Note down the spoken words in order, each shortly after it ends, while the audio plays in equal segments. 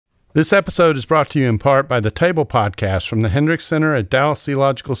This episode is brought to you in part by the Table Podcast from the Hendricks Center at Dallas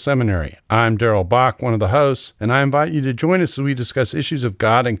Theological Seminary. I'm Darrell Bach, one of the hosts, and I invite you to join us as we discuss issues of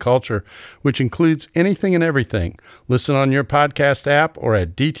God and culture, which includes anything and everything. Listen on your podcast app or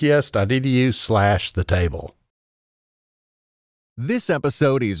at dts.edu/thetable. This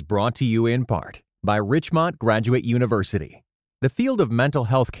episode is brought to you in part by Richmont Graduate University. The field of mental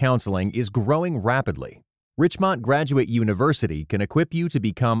health counseling is growing rapidly. Richmont Graduate University can equip you to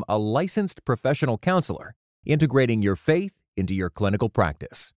become a licensed professional counselor, integrating your faith into your clinical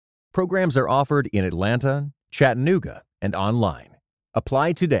practice. Programs are offered in Atlanta, Chattanooga, and online.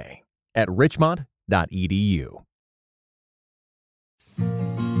 Apply today at richmont.edu.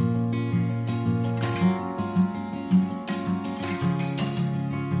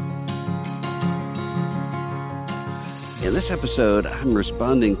 In this episode, I'm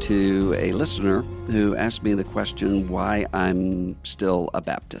responding to a listener who asked me the question why I'm still a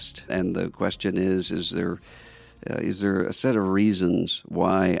Baptist. And the question is there a set of reasons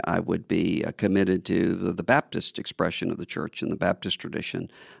why I would be committed to the Baptist expression of the church and the Baptist tradition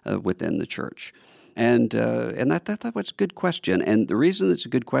within the church? And I thought that was a good question. And the reason it's a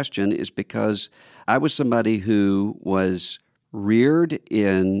good question is because I was somebody who was reared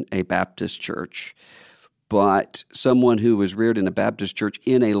in a Baptist church, but someone who was reared in a Baptist church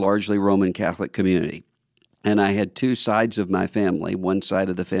in a largely Roman Catholic community. And I had two sides of my family. One side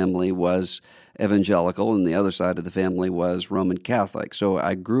of the family was evangelical, and the other side of the family was Roman Catholic. So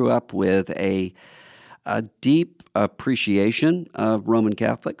I grew up with a deep appreciation of Roman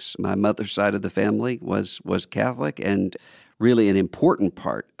Catholics. My mother's side of the family was Catholic, and really an important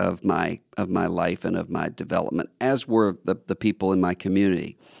part of my life and of my development, as were the people in my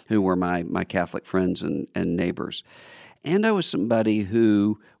community who were my Catholic friends and neighbors. And I was somebody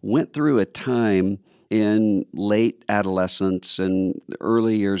who went through a time in late adolescence and the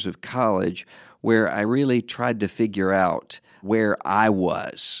early years of college where I really tried to figure out where I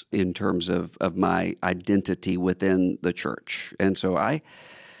was in terms of my identity within the church. And so I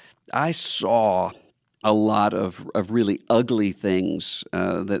saw a lot of really ugly things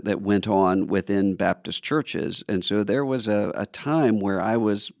that went on within Baptist churches. And so there was a time where I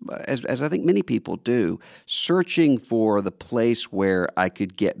was, as I think many people do, searching for the place where I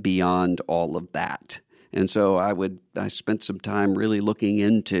could get beyond all of that. And so I spent some time really looking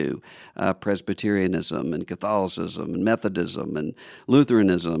into Presbyterianism and Catholicism and Methodism and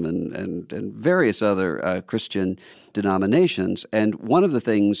Lutheranism and various other Christian denominations. And one of the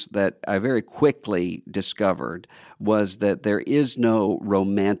things that I very quickly discovered was that there is no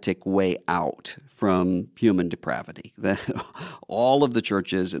romantic way out from human depravity. That all of the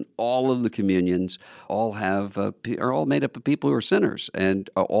churches and all of the communions are all made up of people who are sinners, and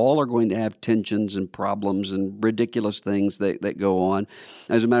all are going to have tensions and problems and ridiculous things that go on.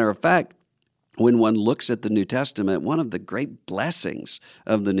 As a matter of fact, when one looks at the New Testament, one of the great blessings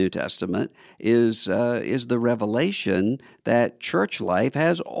of the New Testament is the revelation that church life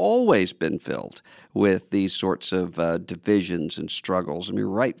has always been filled with these sorts of divisions and struggles. I mean,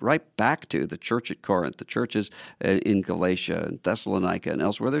 right back to the church at Corinth, the churches in Galatia and Thessalonica and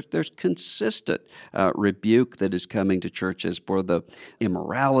elsewhere. There's consistent rebuke that is coming to churches for the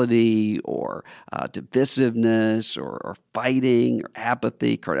immorality or divisiveness or fighting or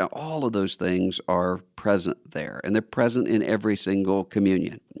apathy. All of those things are present there, and they're present in every single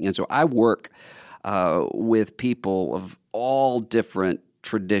communion. And so I work with people of all different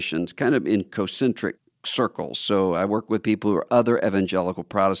traditions, kind of in concentric circles. So I work with people who are other evangelical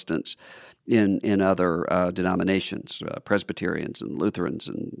Protestants in other denominations, Presbyterians and Lutherans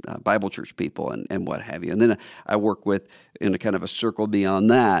and Bible church people and what have you. And then I work with, in a kind of a circle beyond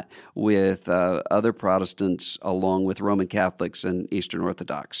that, with other Protestants along with Roman Catholics and Eastern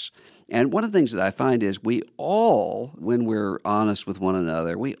Orthodox. And one of the things that I find is we all, when we're honest with one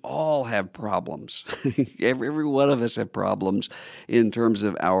another, we all have problems. Every one of us have problems in terms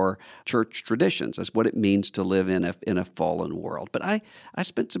of our church traditions. That's what it means to live in a fallen world. But I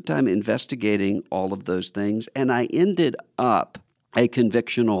spent some time investigating all of those things, and I ended up a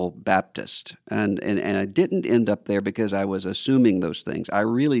convictional Baptist. And I didn't end up there because I was assuming those things. I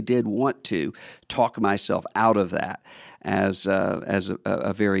really did want to talk myself out of that as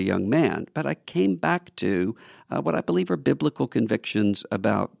a very young man. But I came back to what I believe are biblical convictions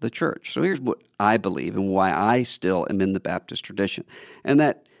about the church. So here's what I believe and why I still am in the Baptist tradition. And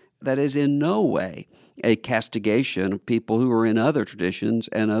that is in no way a castigation of people who are in other traditions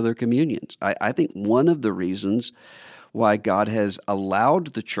and other communions. I think one of the reasons why God has allowed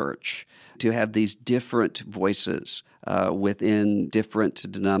the church to have these different voices within different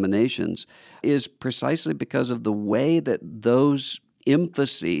denominations is precisely because of the way that those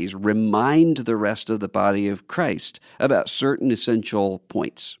emphases remind the rest of the body of Christ about certain essential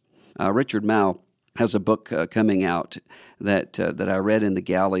points. Richard Mouw has a book coming out that I read in the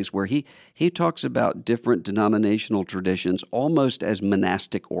galleys where he talks about different denominational traditions almost as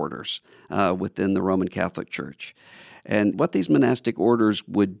monastic orders within the Roman Catholic Church. And what these monastic orders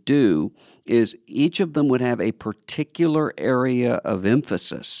would do is each of them would have a particular area of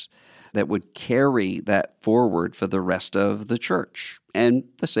emphasis that would carry that forward for the rest of the church. And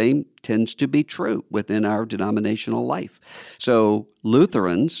the same tends to be true within our denominational life. So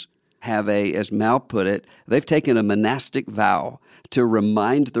Lutherans have as Mouw put it, they've taken a monastic vow to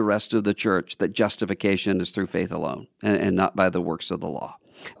remind the rest of the church that justification is through faith alone and not by the works of the law.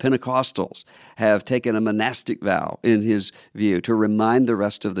 Pentecostals have taken a monastic vow, in his view, to remind the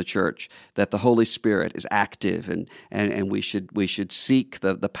rest of the church that the Holy Spirit is active and we should seek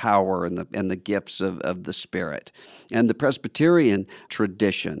the power and the gifts of the Spirit. And the Presbyterian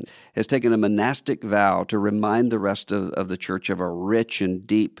tradition has taken a monastic vow to remind the rest of the church of a rich and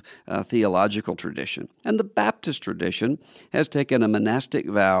deep theological tradition. And the Baptist tradition has taken a monastic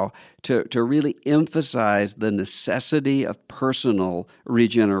vow to really emphasize the necessity of personal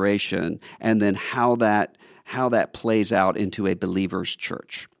regeneration and then how that plays out into a believer's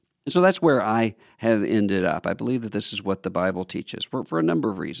church. And so that's where I have ended up. I believe that this is what the Bible teaches for a number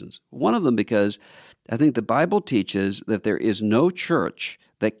of reasons. One of them because I think the Bible teaches that there is no church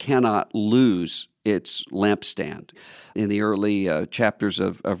that cannot lose its lampstand. In the early chapters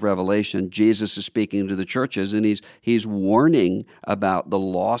of Revelation, Jesus is speaking to the churches, and he's warning about the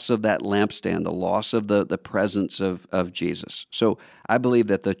loss of that lampstand, the loss of the presence of Jesus. So I believe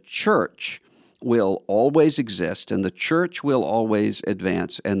that the church will always exist, and the church will always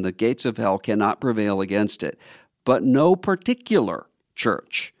advance, and the gates of hell cannot prevail against it. But no particular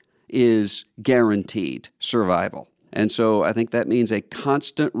church is guaranteed survival. And so I think that means a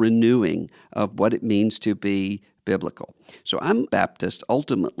constant renewing of what it means to be biblical. So I'm Baptist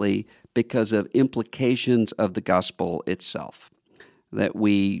ultimately because of implications of the gospel itself. That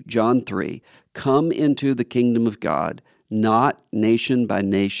we, John 3, come into the kingdom of God, not nation by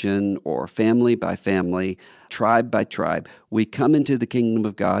nation or family by family, tribe by tribe. We come into the kingdom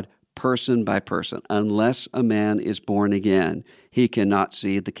of God person by person. Unless a man is born again, he cannot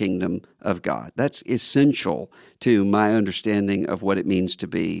see the kingdom of God. That's essential to my understanding of what it means to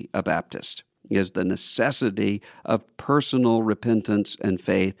be a Baptist, is the necessity of personal repentance and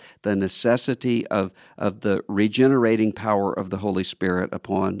faith, the necessity of the regenerating power of the Holy Spirit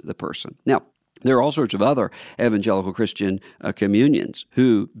upon the person. Now, there are all sorts of other evangelical Christian communions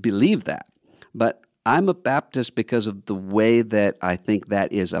who believe that, but I'm a Baptist because of the way that I think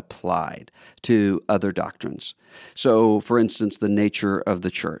that is applied to other doctrines. So, for instance, the nature of the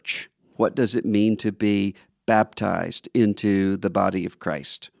church. What does it mean to be baptized into the body of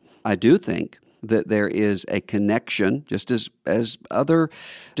Christ? I do think that there is a connection, just as other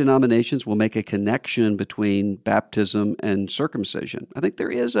denominations will make a connection between baptism and circumcision. I think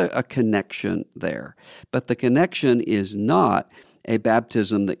there is a connection there. But the connection is not a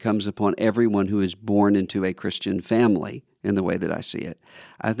baptism that comes upon everyone who is born into a Christian family in the way that I see it.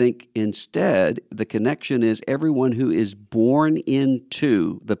 I think instead the connection is everyone who is born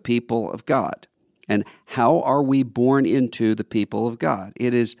into the people of God. And how are we born into the people of God?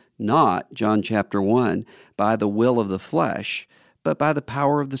 It is not, John chapter 1, by the will of the flesh, but by the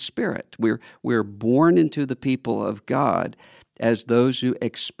power of the Spirit. We're born into the people of God as those who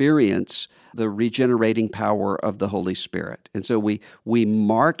experience the regenerating power of the Holy Spirit. And so we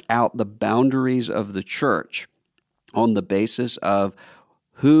mark out the boundaries of the church on the basis of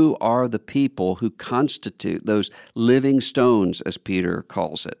who are the people who constitute those living stones, as Peter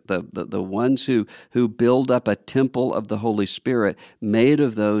calls it, the ones who build up a temple of the Holy Spirit made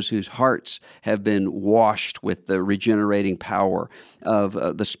of those whose hearts have been washed with the regenerating power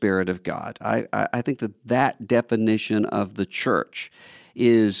of the Spirit of God. I think that definition of the church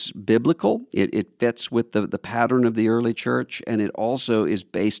is biblical. It fits with the pattern of the early church, and it also is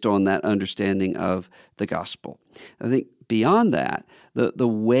based on that understanding of the gospel. I think beyond that, the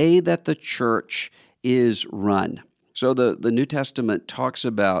way that the church is run. So the New Testament talks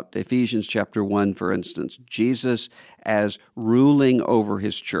about Ephesians chapter 1, for instance, Jesus as ruling over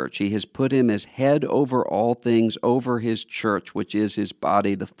his church. He has put him as head over all things over his church, which is his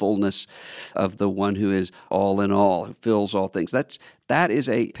body, the fullness of the one who is all in all, who fills all things. That is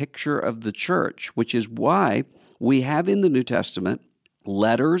a picture of the church, which is why we have in the New Testament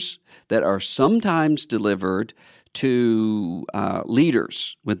letters that are sometimes delivered to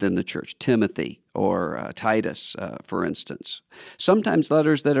leaders within the church, Timothy, or Titus, for instance. Sometimes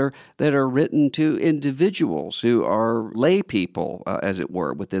letters that are written to individuals who are lay people, as it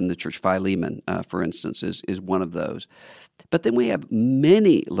were, within the church. Philemon, for instance, is one of those. But then we have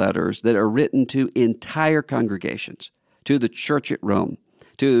many letters that are written to entire congregations, to the church at Rome,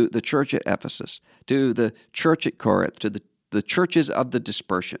 to the church at Ephesus, to the church at Corinth, to the churches of the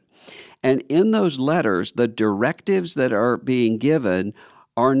dispersion. And in those letters, the directives that are being given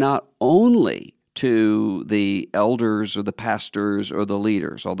are not only to the elders or the pastors or the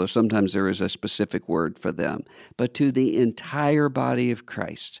leaders, although sometimes there is a specific word for them, but to the entire body of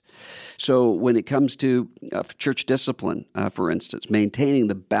Christ. So when it comes to church discipline, for instance, maintaining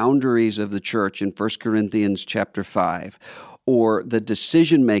the boundaries of the church in 1 Corinthians chapter 5, or the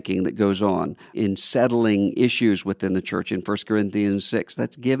decision-making that goes on in settling issues within the church in 1 Corinthians 6,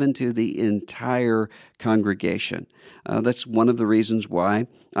 that's given to the entire congregation. That's one of the reasons why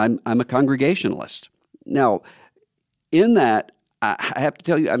I'm a Congregationalist. Now, in that, I have to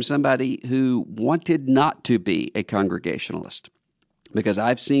tell you, I'm somebody who wanted not to be a Congregationalist because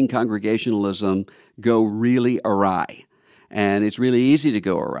I've seen Congregationalism go really awry, and it's really easy to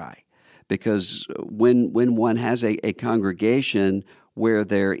go awry. Because when one has a congregation where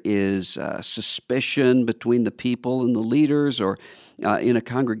there is suspicion between the people and the leaders, or in a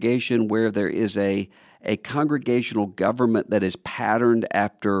congregation where there is a congregational government that is patterned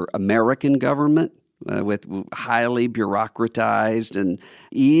after American government, with highly bureaucratized and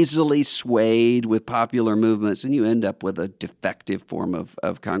easily swayed with popular movements, and you end up with a defective form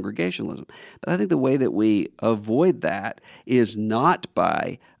of congregationalism. But I think the way that we avoid that is not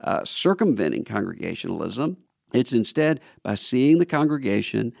by circumventing congregationalism. It's instead by seeing the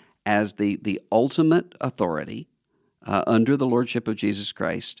congregation as the ultimate authority under the lordship of Jesus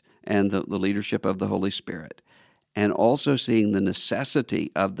Christ and the leadership of the Holy Spirit, and also seeing the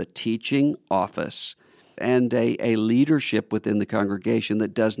necessity of the teaching office and a leadership within the congregation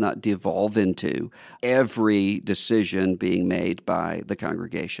that does not devolve into every decision being made by the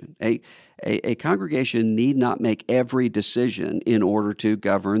congregation. A congregation need not make every decision in order to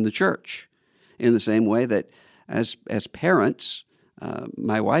govern the church. In the same way that as parents,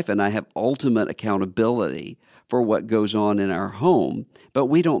 my wife and I have ultimate accountability for what goes on in our home, but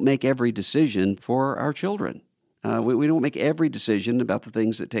we don't make every decision for our children. We don't make every decision about the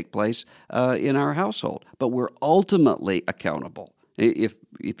things that take place in our household, but we're ultimately accountable. If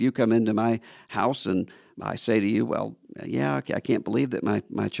you come into my house and I say to you, well, yeah, I can't believe that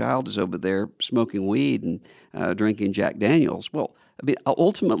my child is over there smoking weed and drinking Jack Daniels. Well, I mean,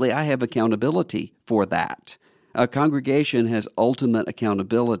 ultimately, I have accountability for that. A congregation has ultimate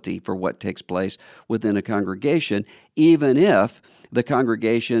accountability for what takes place within a congregation, even if the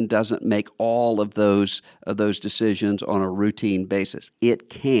congregation doesn't make all of those decisions on a routine basis. It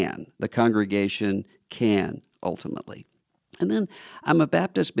can. The congregation can, ultimately. And then I'm a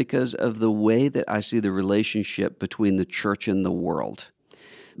Baptist because of the way that I see the relationship between the church and the world.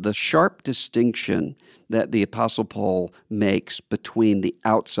 The sharp distinction that the Apostle Paul makes between the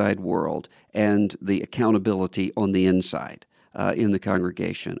outside world and the accountability on the inside in the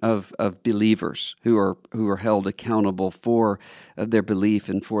congregation of believers who are held accountable for their belief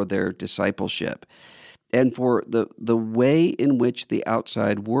and for their discipleship, and for the way in which the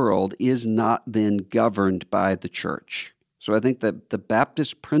outside world is not then governed by the church. So I think that the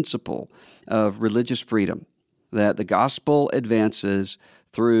Baptist principle of religious freedom, that the gospel advances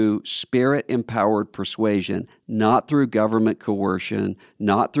through Spirit-empowered persuasion, not through government coercion,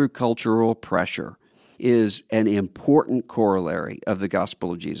 not through cultural pressure, is an important corollary of the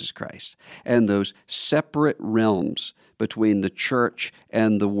gospel of Jesus Christ. And those separate realms between the church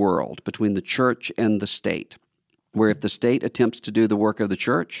and the world, between the church and the state, where if the state attempts to do the work of the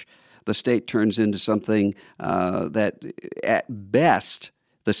church, the state turns into something that at best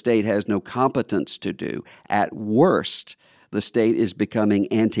the state has no competence to do. At worst, the state is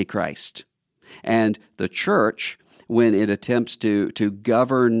becoming antichrist. And the church, when it attempts to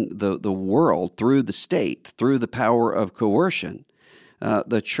govern the world through the state, through the power of coercion,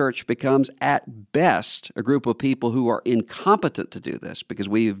 the church becomes at best a group of people who are incompetent to do this because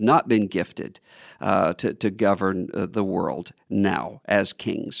we have not been gifted to govern the world now as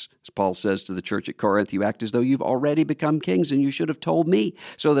kings. As Paul says to the church at Corinth, you act as though you've already become kings and you should have told me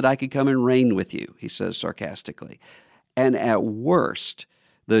so that I could come and reign with you, he says sarcastically. And at worst,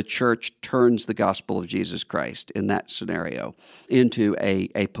 the church turns the gospel of Jesus Christ in that scenario into a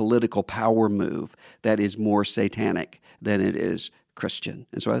political power move that is more satanic than it is Christian.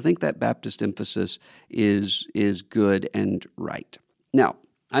 And so I think that Baptist emphasis is good and right. Now,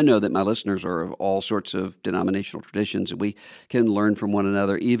 I know that my listeners are of all sorts of denominational traditions, and we can learn from one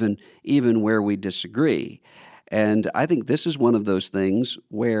another even where we disagree. And I think this is one of those things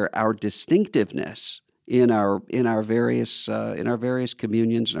where our distinctiveness in our various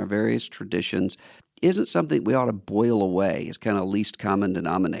communions and our various traditions isn't something we ought to boil away as kind of least common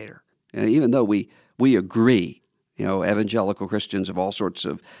denominator. Even though we agree, evangelical Christians of all sorts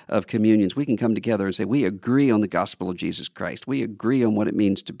of communions, we can come together and say we agree on the gospel of Jesus Christ. We agree on what it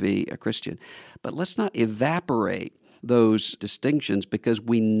means to be a Christian. But let's not evaporate those distinctions because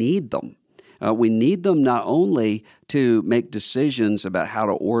we need them. We need them not only to make decisions about how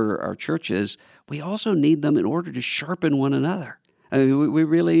to order our churches, we also need them in order to sharpen one another. I mean, we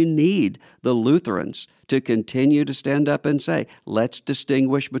really need the Lutherans to continue to stand up and say, let's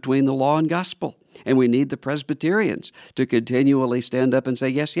distinguish between the law and gospel. And we need the Presbyterians to continually stand up and say,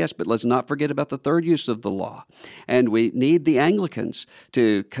 yes, but let's not forget about the third use of the law. And we need the Anglicans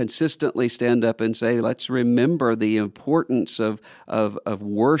to consistently stand up and say, let's remember the importance of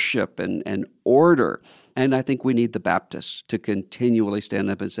worship and order. And I think we need the Baptists to continually stand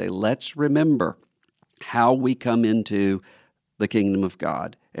up and say, let's remember how we come into the kingdom of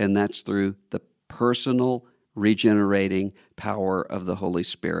God, and that's through the personal regenerating power of the Holy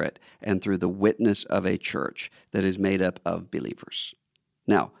Spirit and through the witness of a church that is made up of believers.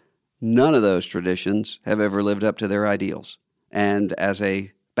 Now, none of those traditions have ever lived up to their ideals, and as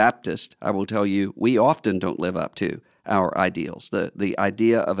a Baptist, I will tell you, we often don't live up to our ideals. The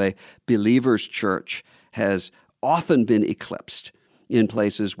idea of a believer's church has often been eclipsed in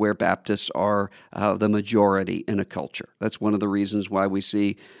places where Baptists are the majority in a culture. That's one of the reasons why we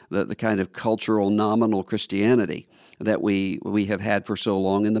see the kind of cultural nominal Christianity that we have had for so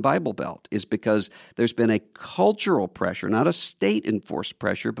long in the Bible Belt, is because there's been a cultural pressure, not a state-enforced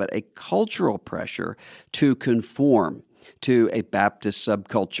pressure, but a cultural pressure to conform to a Baptist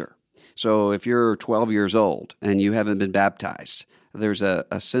subculture. So if you're 12 years old and you haven't been baptized, there's a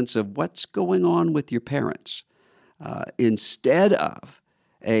sense of what's going on with your parents. Instead of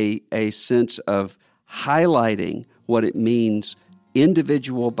a sense of highlighting what it means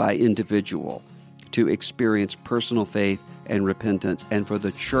individual by individual to experience personal faith and repentance, and for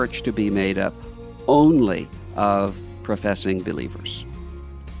the church to be made up only of professing believers.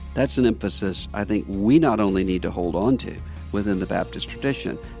 That's an emphasis I think we not only need to hold on to within the Baptist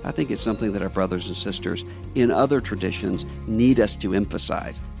tradition, I think it's something that our brothers and sisters in other traditions need us to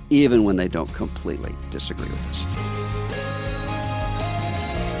emphasize, even when they don't completely disagree with us.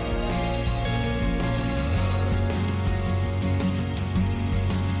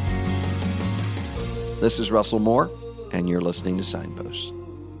 This is Russell Moore, and you're listening to Signposts.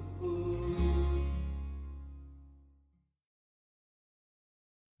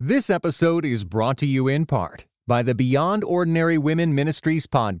 This episode is brought to you in part by the Beyond Ordinary Women Ministries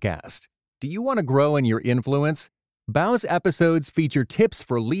podcast. Do you want to grow in your influence? Bow's episodes feature tips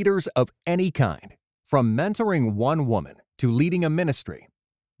for leaders of any kind, from mentoring one woman to leading a ministry.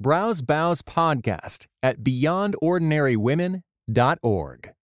 Browse Bow's podcast at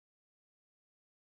beyondordinarywomen.org.